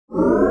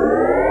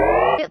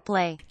Hit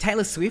play.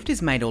 Taylor Swift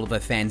has made all of her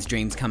fans'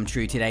 dreams come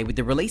true today with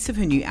the release of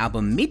her new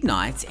album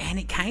Midnight, and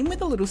it came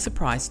with a little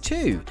surprise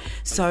too.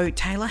 So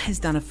Taylor has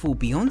done a full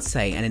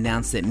Beyonce and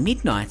announced that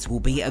Midnight will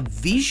be a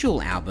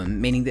visual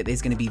album, meaning that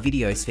there's going to be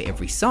videos for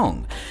every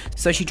song.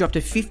 So she dropped a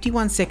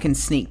 51-second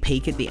sneak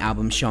peek at the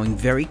album, showing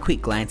very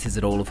quick glances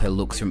at all of her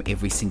looks from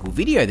every single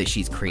video that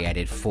she's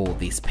created for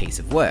this piece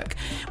of work.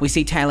 We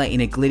see Taylor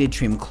in a glittered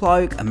trim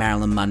cloak, a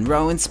Marilyn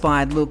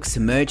Monroe-inspired look,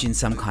 submerged in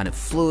some kind of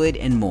fluid,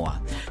 and more.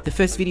 The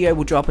first video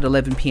will drop at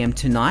 11 p.m.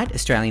 tonight,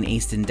 Australian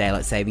Eastern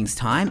Daylight Savings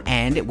Time,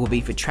 and it will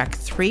be for track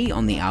 3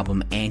 on the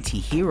album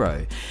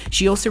Anti-Hero.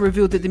 She also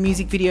revealed that the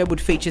music video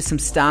would feature some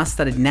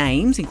star-studded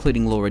names,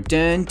 including Laura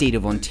Dern, Dita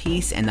Von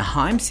Teese, and the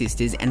Haim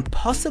sisters, and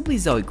possibly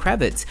Zoe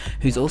Kravitz,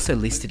 who's also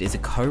listed as a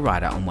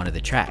co-writer on one of the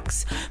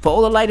tracks. For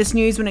all the latest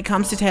news when it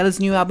comes to Taylor's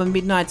new album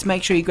Midnight,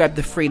 make sure you grab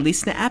the free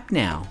Listener app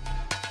now.